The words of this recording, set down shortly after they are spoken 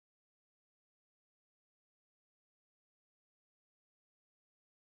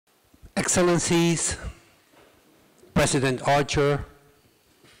Excellencies, President Archer,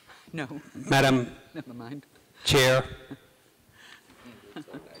 No, Madam never mind. Chair,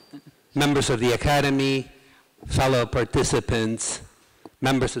 members of the Academy, fellow participants,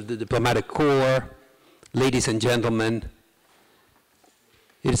 members of the Diplomatic Corps, ladies and gentlemen,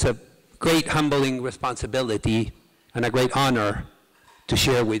 it is a great humbling responsibility and a great honor to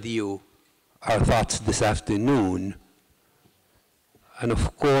share with you our thoughts this afternoon. And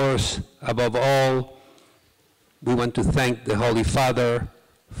of course, above all, we want to thank the Holy Father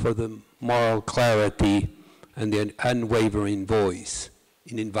for the moral clarity and the unwavering voice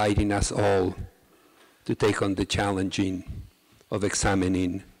in inviting us all to take on the challenging of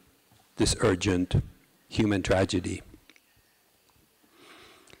examining this urgent human tragedy.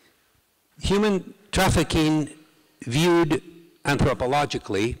 Human trafficking, viewed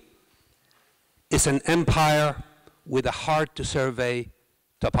anthropologically, is an empire with a hard-to-survey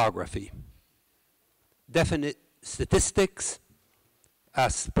topography. Definite statistics,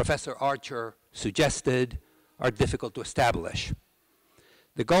 as Professor Archer suggested, are difficult to establish.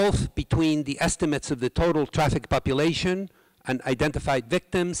 The gulf between the estimates of the total trafficked population and identified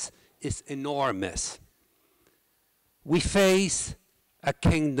victims is enormous. We face a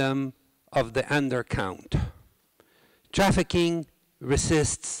kingdom of the undercount. Trafficking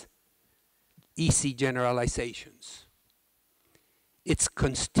resists easy generalizations. Its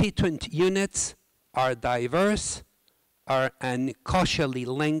constituent units are diverse and causally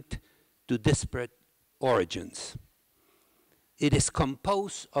linked to disparate origins. It is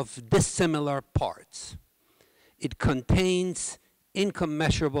composed of dissimilar parts. It contains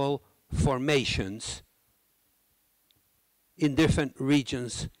incommensurable formations in different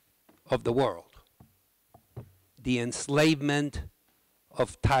regions of the world. The enslavement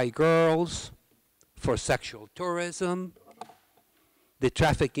of Thai girls for sexual tourism, the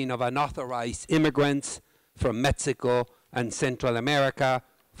trafficking of unauthorized immigrants from Mexico and Central America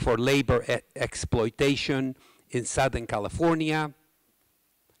for labor exploitation in Southern California,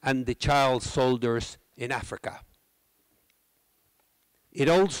 and the child soldiers in Africa. It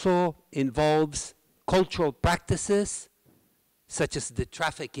also involves cultural practices such as the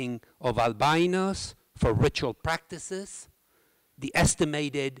trafficking of albinos for ritual practices, the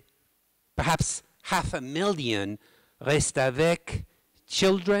estimated perhaps 500,000 reste-avec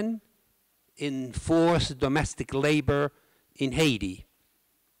children in forced domestic labor in Haiti,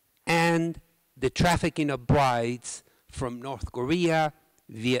 and the trafficking of brides from North Korea,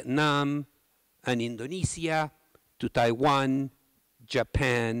 Vietnam, and Indonesia to Taiwan,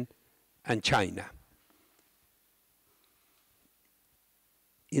 Japan, and China.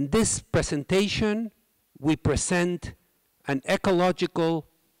 In this presentation, we present an ecological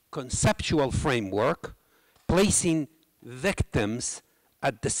conceptual framework placing victims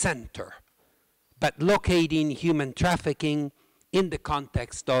at the center, but locating human trafficking in the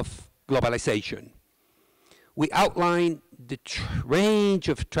context of globalization. We outline the range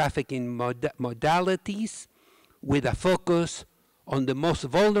of trafficking modalities with a focus on the most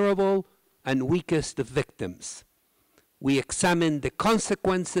vulnerable and weakest of victims. We examine the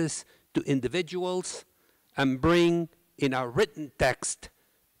consequences to individuals and bring in our written text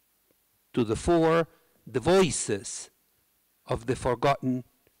to the fore the voices of the forgotten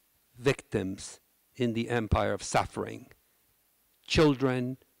victims in the empire of suffering,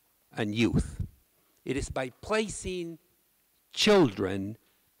 children and youth. It is by placing children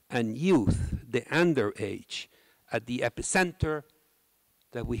and youth, the underage, at the epicenter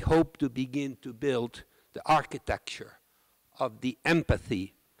that we hope to begin to build the architecture of the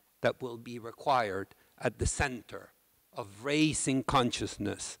empathy that will be required at the center of raising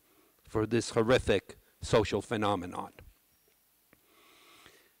consciousness for this horrific social phenomenon.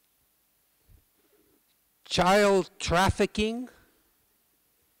 Child trafficking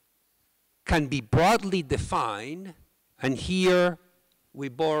can be broadly defined, and here we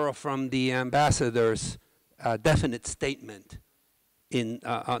borrow from the ambassador's definite statement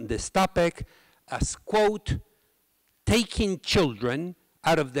on this topic as, quote, taking children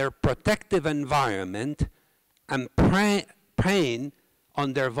out of their protective environment and preying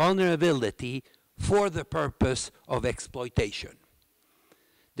on their vulnerability for the purpose of exploitation.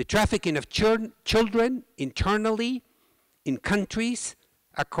 The trafficking of children internally in countries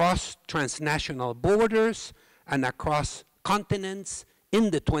across transnational borders and across continents in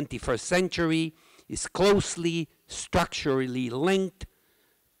the 21st century is closely structurally linked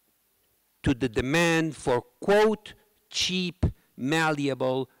to the demand for, quote, cheap,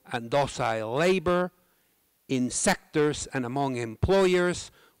 malleable, and docile labor in sectors and among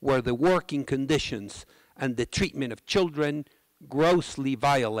employers where the working conditions and the treatment of children grossly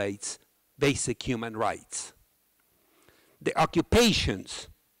violates basic human rights. The occupations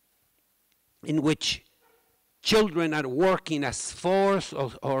in which children are working as forced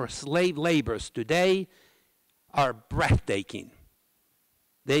or slave laborers today are breathtaking.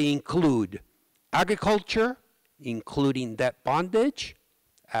 They include agriculture, including debt bondage,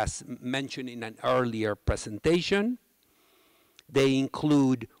 as mentioned in an earlier presentation. They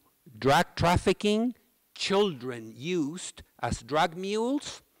include drug trafficking, children used as drug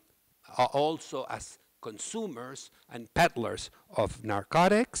mules, also as consumers and peddlers of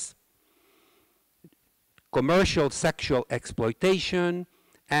narcotics, commercial sexual exploitation,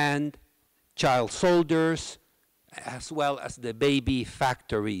 and child soldiers, as well as the baby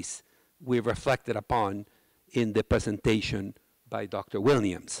factories we reflected upon in the presentation by Dr.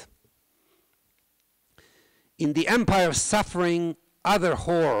 Williams. In the empire suffering, other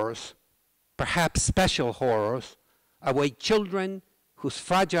horrors, perhaps special horrors, await children whose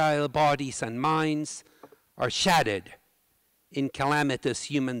fragile bodies and minds are shattered in calamitous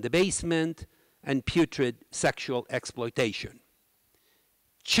human debasement and putrid sexual exploitation.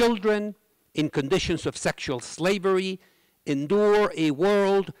 Children in conditions of sexual slavery endure a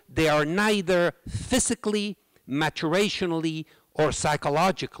world they are neither physically, maturationally, or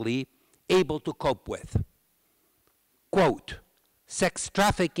psychologically able to cope with. Quote, sex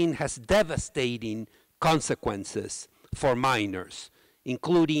trafficking has devastating consequences for minors,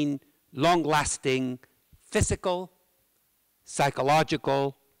 including long-lasting physical,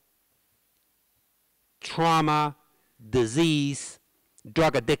 psychological, trauma, disease,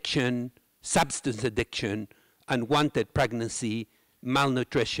 drug addiction, substance addiction, unwanted pregnancy,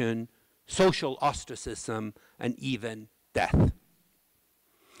 malnutrition, social ostracism, and even death.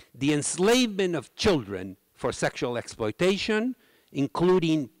 The enslavement of children for sexual exploitation,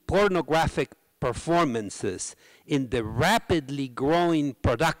 including pornographic performances in the rapidly growing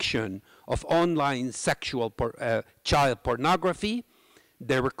production of online sexual child pornography,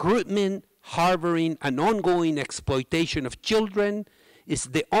 the recruitment, harboring, and ongoing exploitation of children is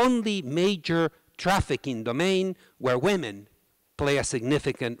the only major trafficking domain where women play a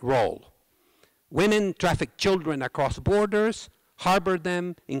significant role. Women traffic children across borders, harbor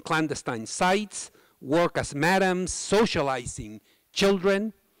them in clandestine sites, work as madams, socializing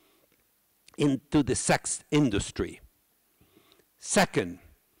children into the sex industry. Second,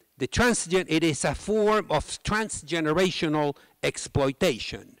 it is a form of transgenerational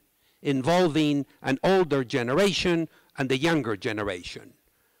exploitation involving an older generation and the younger generation.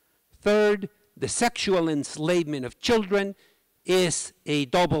 Third, the sexual enslavement of children is a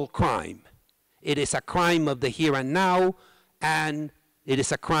double crime. It is a crime of the here and now, and it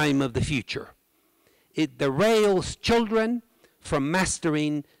is a crime of the future. It derails children from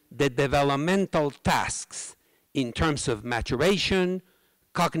mastering the developmental tasks in terms of maturation,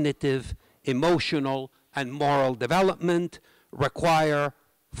 cognitive, emotional, and moral development required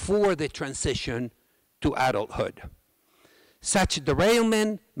for the transition to adulthood. Such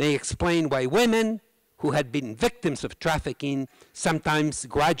derailment may explain why women who had been victims of trafficking sometimes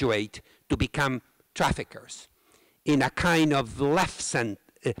graduate to become traffickers in a kind of life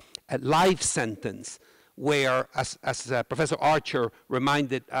sentence where, as Professor Archer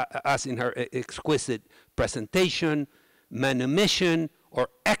reminded us in her exquisite presentation, manumission or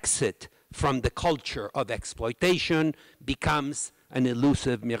exit from the culture of exploitation becomes an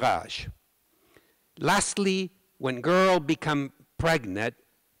elusive mirage. Lastly, when girls become pregnant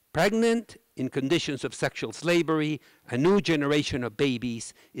in conditions of sexual slavery, a new generation of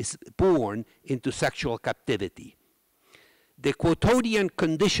babies is born into sexual captivity. The quotidian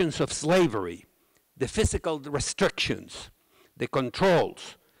conditions of slavery, the physical restrictions, the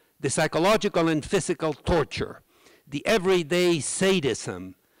controls, the psychological and physical torture, the everyday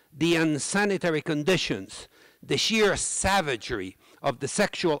sadism, the unsanitary conditions, the sheer savagery of the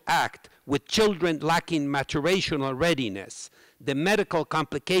sexual act with children lacking maturational readiness, the medical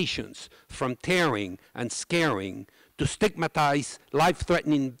complications from tearing and scarring, to stigmatize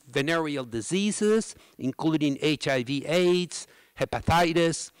life-threatening venereal diseases, including HIV/AIDS,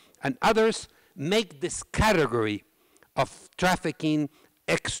 hepatitis, and others, make this category of trafficking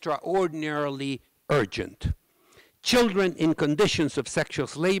extraordinarily urgent. Children in conditions of sexual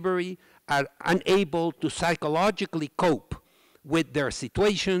slavery are unable to psychologically cope with their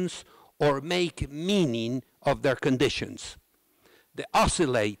situations or make meaning of their conditions. They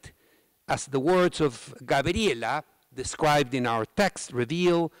oscillate, as the words of Gabriela, described in our text,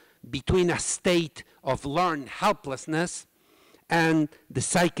 reveal, between a state of learned helplessness and the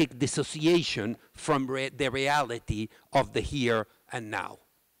psychic dissociation from the reality of the here and now.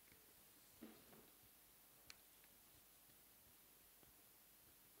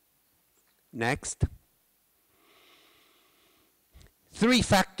 Next. Three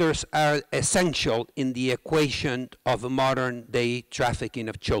factors are essential in the equation of modern-day trafficking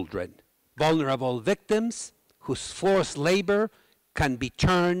of children. Vulnerable victims whose forced labor can be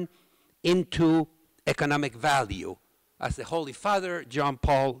turned into economic value. As the Holy Father, John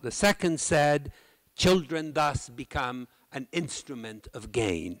Paul II, said, children thus become an instrument of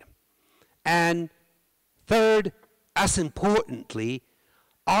gain. And third, as importantly,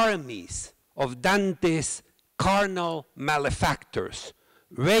 armies of Dante's carnal malefactors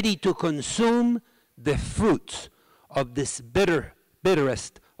ready to consume the fruits of this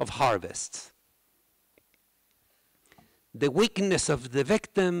bitterest of harvests. The weakness of the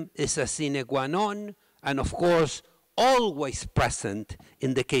victim is a sine qua non, and of course, always present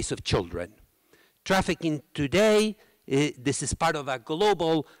in the case of children. Trafficking today, this is part of a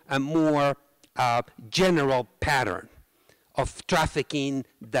global and more general pattern of trafficking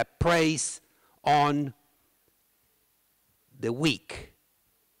that preys on the weak.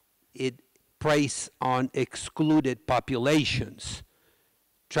 It preys on excluded populations.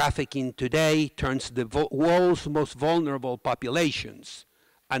 Trafficking today turns the world's most vulnerable populations,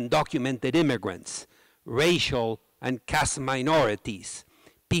 undocumented immigrants, racial and caste minorities,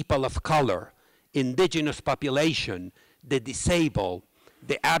 people of color, indigenous population, the disabled,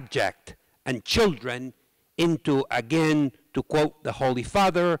 the abject, and children into, again, to quote the Holy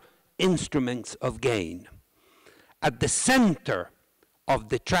Father, instruments of gain. At the center of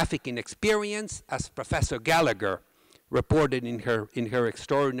the trafficking experience, as Professor Gallagher reported in her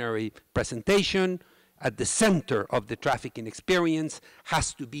extraordinary presentation, at the center of the trafficking experience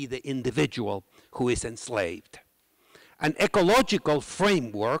has to be the individual who is enslaved. An ecological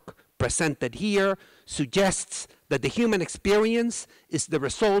framework presented here suggests that the human experience is the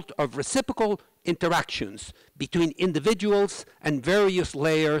result of reciprocal interactions between individuals and various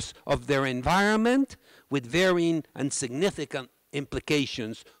layers of their environment, with varying and significant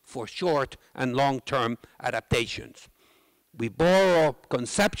implications for short and long-term adaptations. We borrow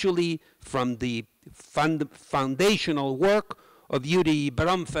conceptually from the foundational work of Yuri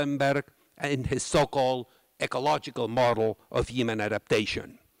Bronfenberg in his so-called ecological model of human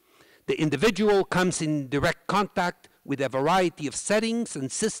adaptation. The individual comes in direct contact with a variety of settings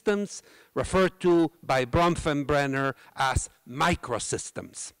and systems referred to by Bronfenbrenner as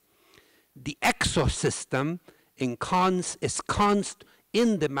microsystems. The exosystem ensconced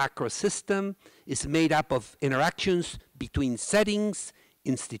in the macrosystem is made up of interactions between settings,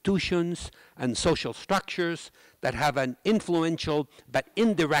 institutions, and social structures that have an influential but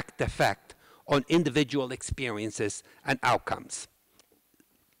indirect effect on individual experiences and outcomes.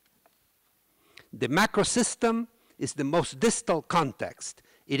 The macrosystem is the most distal context.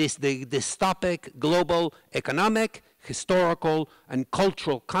 It is the dystopic global economic, historical, and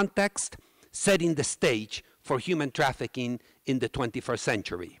cultural context setting the stage for human trafficking in the 21st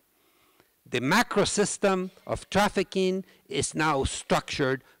century. The macro system of trafficking is now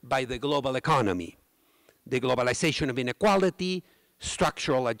structured by the global economy. The globalization of inequality,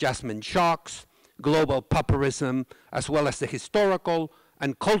 structural adjustment shocks, global pauperism, as well as the historical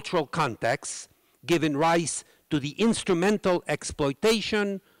and cultural contexts giving rise to the instrumental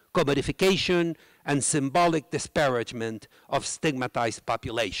exploitation, commodification, and symbolic disparagement of stigmatized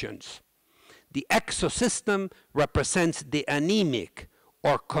populations. The exosystem represents the anemic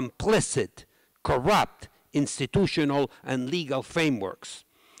or complicit, corrupt institutional and legal frameworks,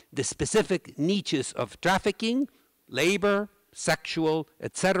 the specific niches of trafficking, labor, sexual,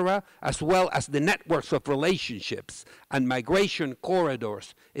 etc., as well as the networks of relationships and migration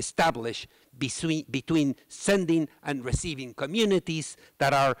corridors established between sending and receiving communities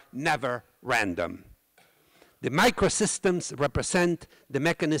that are never random. The microsystems represent the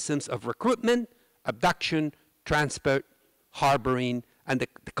mechanisms of recruitment, abduction, transport, harboring, and the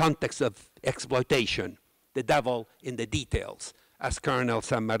context of exploitation, the devil in the details, as Colonel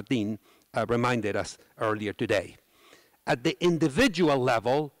San Martin reminded us earlier today. At the individual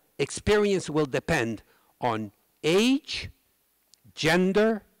level, experience will depend on age,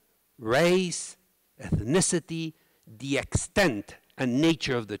 gender, race, ethnicity, the extent and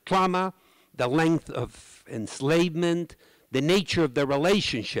nature of the trauma, the length of enslavement, the nature of the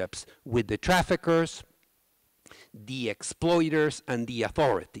relationships with the traffickers, the exploiters, and the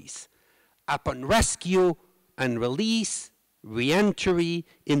authorities. Upon rescue and release, re-entry,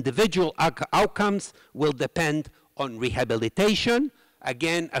 individual outcomes will depend on rehabilitation,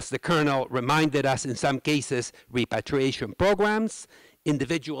 again, as the Colonel reminded us, in some cases, repatriation programs,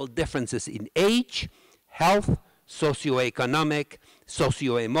 individual differences in age, health, socioeconomic,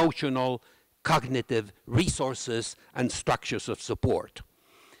 socio-emotional, cognitive resources, and structures of support.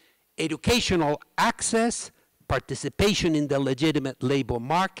 educational access, participation in the legitimate labor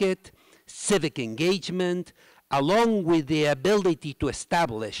market, civic engagement, along with the ability to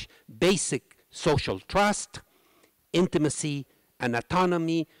establish basic social trust, intimacy, and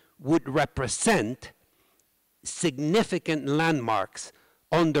autonomy would represent significant landmarks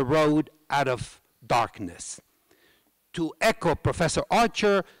on the road out of darkness. To echo Professor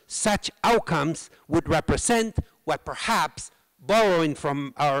Archer, such outcomes would represent what perhaps, borrowing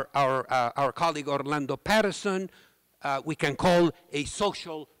from our colleague Orlando Patterson, we can call a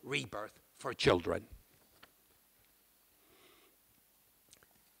social rebirth for children.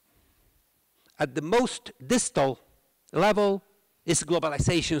 At the most distal level is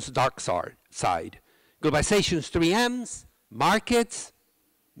globalization's dark side. Globalization's 3 M's, markets,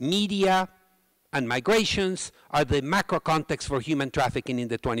 media, and migrations are the macro context for human trafficking in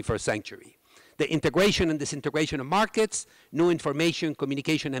the 21st century. The integration and disintegration of markets, new information,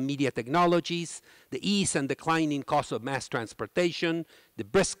 communication, and media technologies, the ease and declining cost of mass transportation, the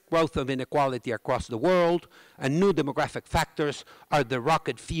brisk growth of inequality across the world, and new demographic factors are the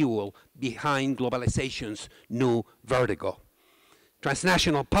rocket fuel behind globalization's new vertigo.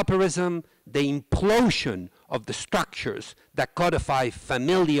 Transnational pauperism, the implosion of the structures that codify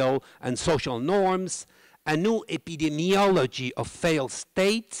familial and social norms, a new epidemiology of failed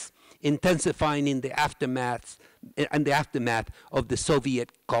states, intensifying in the aftermath of the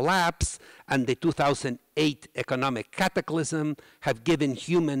Soviet collapse and the 2008 economic cataclysm have given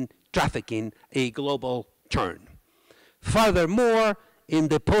human trafficking a global turn. Furthermore, in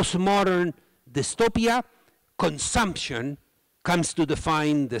the postmodern dystopia, consumption comes to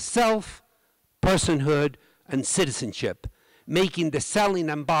define the self, personhood, and citizenship, making the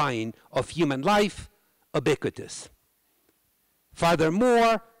selling and buying of human life ubiquitous.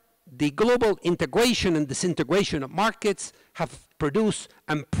 Furthermore, the global integration and disintegration of markets have produced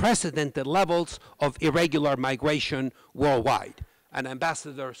unprecedented levels of irregular migration worldwide. And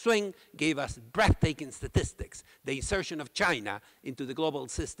Ambassador Swing gave us breathtaking statistics. The insertion of China into the global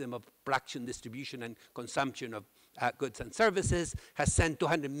system of production, distribution, and consumption of goods and services has sent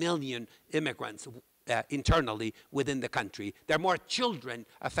 200 million immigrants internally within the country. There are more children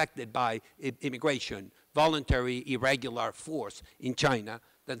affected by immigration, voluntary, irregular force in China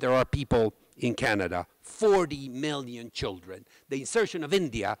than there are people in Canada. 40 million children. The insertion of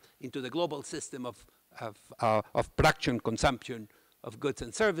India into the global system of production, consumption of goods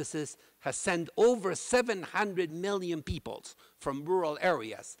and services has sent over 700 million people from rural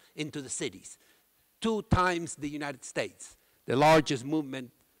areas into the cities. 2 times the United States, the largest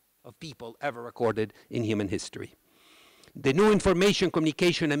movement of people ever recorded in human history. The new information,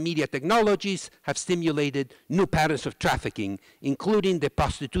 communication, and media technologies have stimulated new patterns of trafficking, including the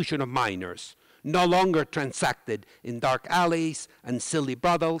prostitution of minors, no longer transacted in dark alleys and silly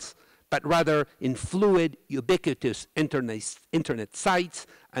brothels, but rather in fluid, ubiquitous internet sites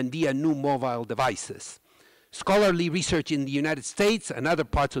and via new mobile devices. Scholarly research in the United States and other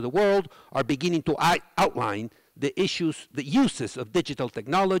parts of the world are beginning to outline the uses of digital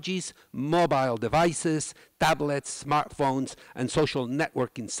technologies, mobile devices, tablets, smartphones, and social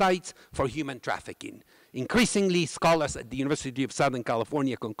networking sites for human trafficking. Increasingly, scholars at the University of Southern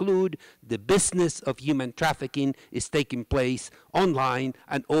California conclude the business of human trafficking is taking place online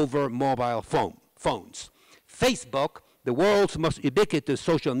and over mobile phones. Facebook, the world's most ubiquitous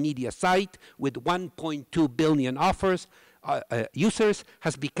social media site with 1.2 billion users,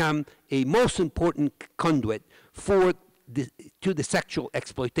 has become a most important conduit to the sexual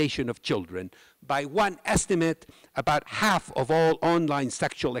exploitation of children. By one estimate, about half of all online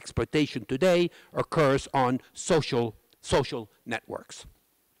sexual exploitation today occurs on social networks.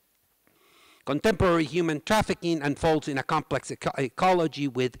 Contemporary human trafficking unfolds in a complex ecology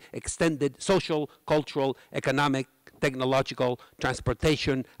with extended social, cultural, economic, technological,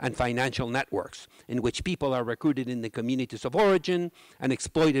 transportation, and financial networks in which people are recruited in the communities of origin and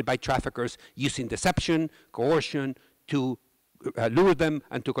exploited by traffickers using deception, coercion to lure them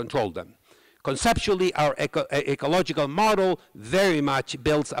and to control them. Conceptually, our ecological model very much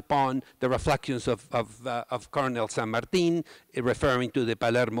builds upon the reflections of Colonel San Martin, referring to the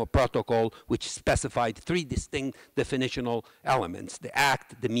Palermo Protocol, which specified 3 distinct definitional elements: the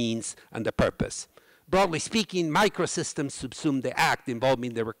act, the means, and the purpose. Broadly speaking, microsystems subsume the act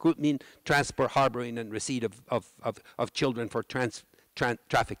involving the recruitment, transport, harboring, and receipt of children for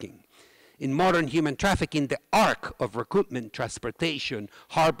trafficking. In modern human trafficking, the arc of recruitment, transportation,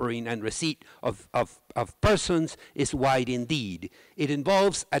 harboring, and receipt of persons is wide indeed. It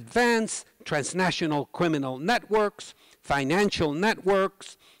involves advanced transnational criminal networks, financial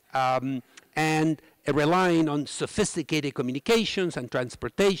networks, and relying on sophisticated communications and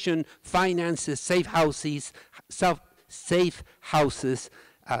transportation, finances, safe houses,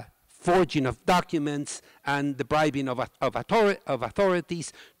 forging of documents, and the bribing of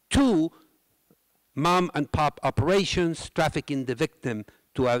authorities, to mom and pop operations, trafficking the victim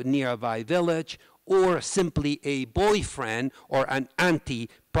to a nearby village, or simply a boyfriend or an auntie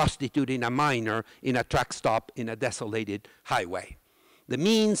prostituting a minor in a truck stop in a desolated highway. The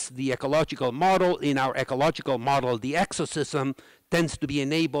means, the ecological model, in our ecological model, the exorcism tends to be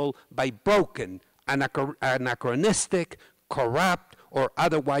enabled by broken, anachronistic, corrupt, or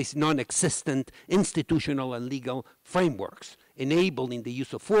otherwise non-existent institutional and legal frameworks, enabling the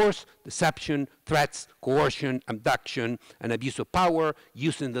use of force, deception, threats, coercion, abduction, and abuse of power,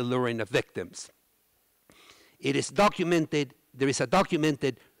 use in the luring of victims. It is documented, there is a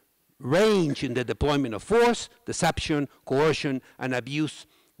documented range in the deployment of force, deception, coercion, and abuse,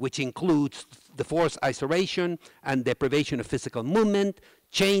 which includes the forced isolation and deprivation of physical movement,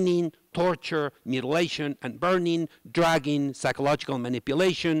 chaining, torture, mutilation, and burning, dragging, psychological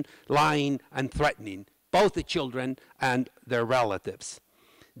manipulation, lying, and threatening, both the children and their relatives.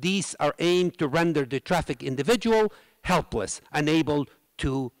 These are aimed to render the trafficked individual helpless, unable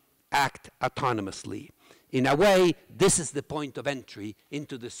to act autonomously. In a way, this is the point of entry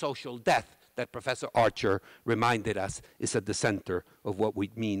into the social death that Professor Archer reminded us is at the center of what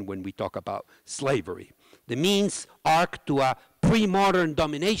we mean when we talk about slavery. The means arc to a pre-modern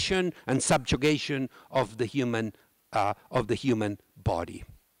domination and subjugation of the human body.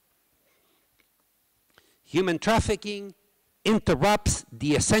 Human trafficking interrupts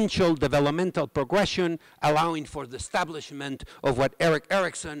the essential developmental progression, allowing for the establishment of what Erik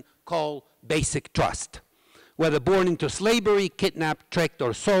Erikson called basic trust. Whether born into slavery, kidnapped, tricked,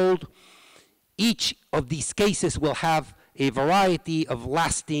 or sold, each of these cases will have a variety of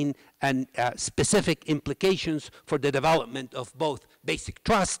lasting and specific implications for the development of both basic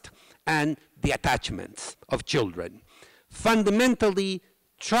trust and the attachments of children. Fundamentally,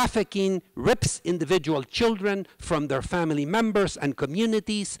 trafficking rips individual children from their family members and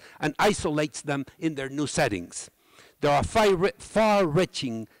communities and isolates them in their new settings. There are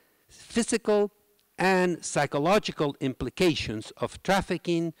far-reaching physical and psychological implications of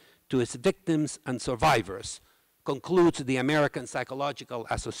trafficking to its victims and survivors, concludes the American Psychological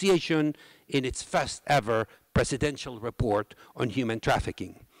Association in its first ever presidential report on human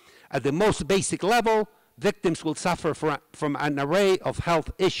trafficking. At the most basic level, victims will suffer from an array of health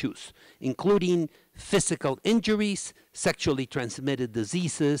issues, including physical injuries, sexually transmitted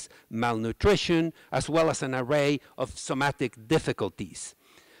diseases, malnutrition, as well as an array of somatic difficulties.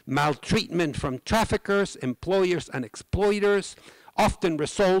 Maltreatment from traffickers, employers, and exploiters often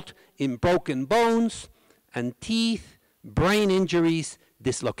result in broken bones and teeth, brain injuries,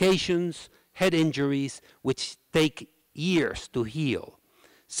 dislocations, head injuries, which take years to heal.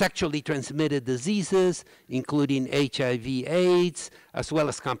 Sexually transmitted diseases, including HIV/AIDS, as well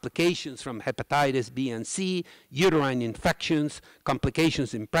as complications from hepatitis B and C, uterine infections,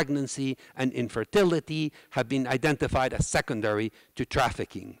 complications in pregnancy, and infertility have been identified as secondary to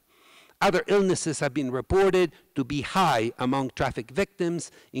trafficking. Other illnesses have been reported to be high among trafficked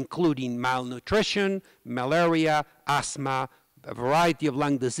victims, including malnutrition, malaria, asthma, a variety of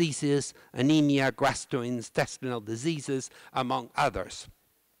lung diseases, anemia, gastrointestinal diseases, among others.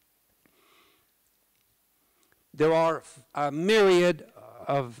 There are a myriad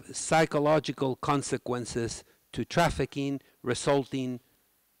of psychological consequences to trafficking resulting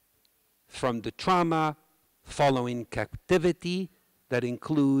from the trauma following captivity that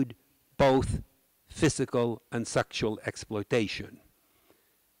include both physical and sexual exploitation.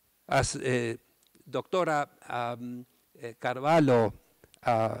 As Doctora Carvalho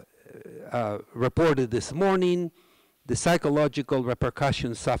reported this morning, the psychological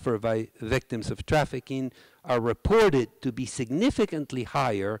repercussions suffered by victims of trafficking are reported to be significantly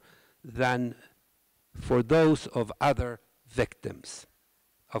higher than for those of other victims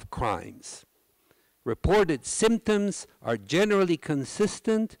of crimes. Reported symptoms are generally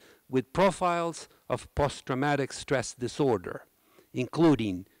consistent with profiles of post-traumatic stress disorder,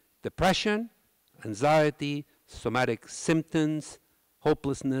 including depression, anxiety, somatic symptoms,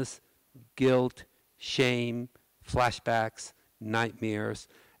 hopelessness, guilt, shame, flashbacks, nightmares,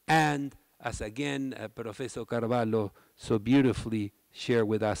 and as again Professor Carvalho so beautifully shared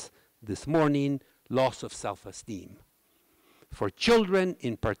with us this morning, loss of self-esteem. For children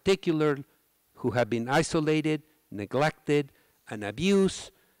in particular who have been isolated, neglected, and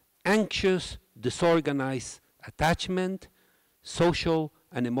abused, anxious, disorganized attachment, social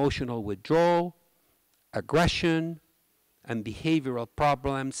and emotional withdrawal, aggression, and behavioral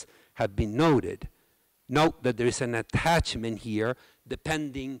problems have been noted, Note that there is an attachment here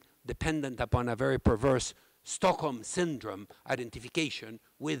dependent upon a very perverse Stockholm syndrome identification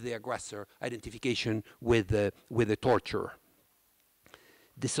with the aggressor, identification with the torturer.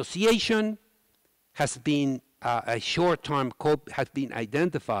 Dissociation has been has been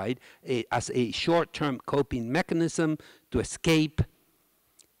identified as a short-term coping mechanism to escape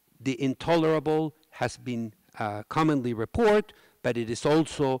the intolerable, has been commonly reported, but it is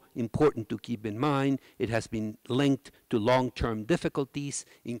also important to keep in mind it has been linked to long-term difficulties,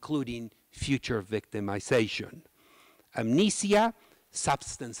 including future victimization. Amnesia,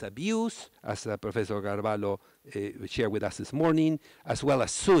 substance abuse, as Professor Carvalho shared with us this morning, as well as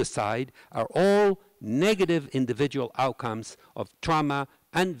suicide, are all negative individual outcomes of trauma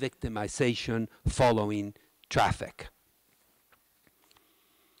and victimization following traffic.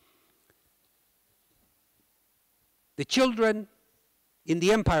 The children in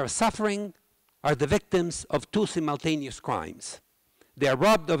the empire of suffering are the victims of two simultaneous crimes. They are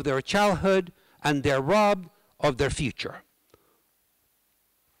robbed of their childhood and they are robbed of their future.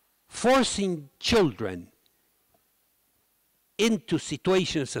 Forcing children into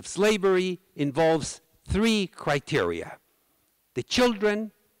situations of slavery involves three criteria. The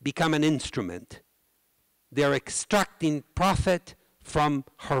children become an instrument. They're extracting profit from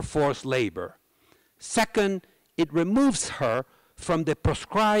her forced labor. Second, it removes her from the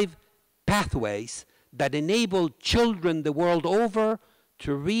prescribed pathways that enable children the world over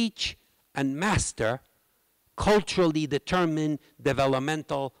to reach and master culturally determined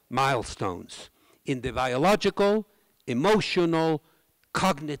developmental milestones in the biological, emotional,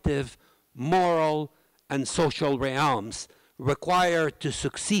 cognitive, moral, and social realms required to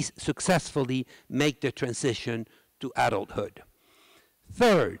successfully make the transition to adulthood.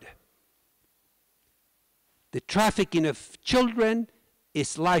 Third, the trafficking of children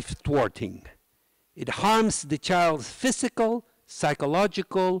is life-thwarting. It harms the child's physical,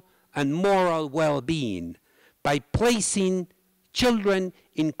 psychological, and moral well-being by placing children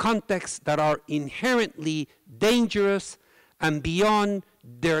in contexts that are inherently dangerous and beyond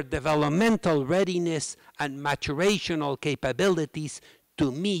their developmental readiness and maturational capabilities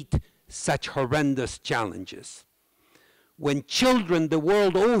to meet such horrendous challenges. When children the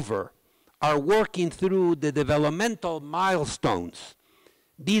world over are working through the developmental milestones,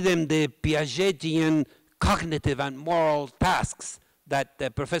 be them the Piagetian cognitive and moral tasks that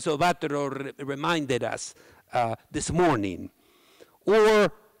Professor Vatero reminded us this morning,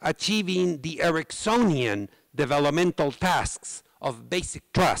 or achieving the Ericksonian developmental tasks of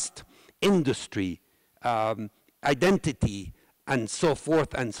basic trust, industry, identity, and so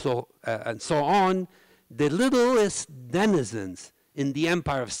forth and so on, the littlest denizens in the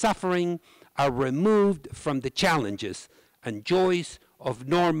empire of suffering are removed from the challenges and joys of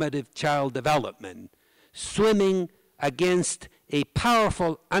normative child development, swimming against a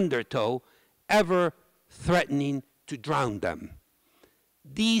powerful undertow ever threatening to drown them.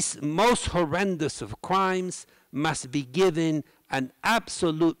 These most horrendous of crimes must be given an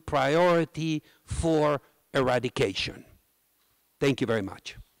absolute priority for eradication. Thank you very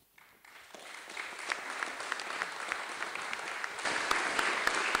much.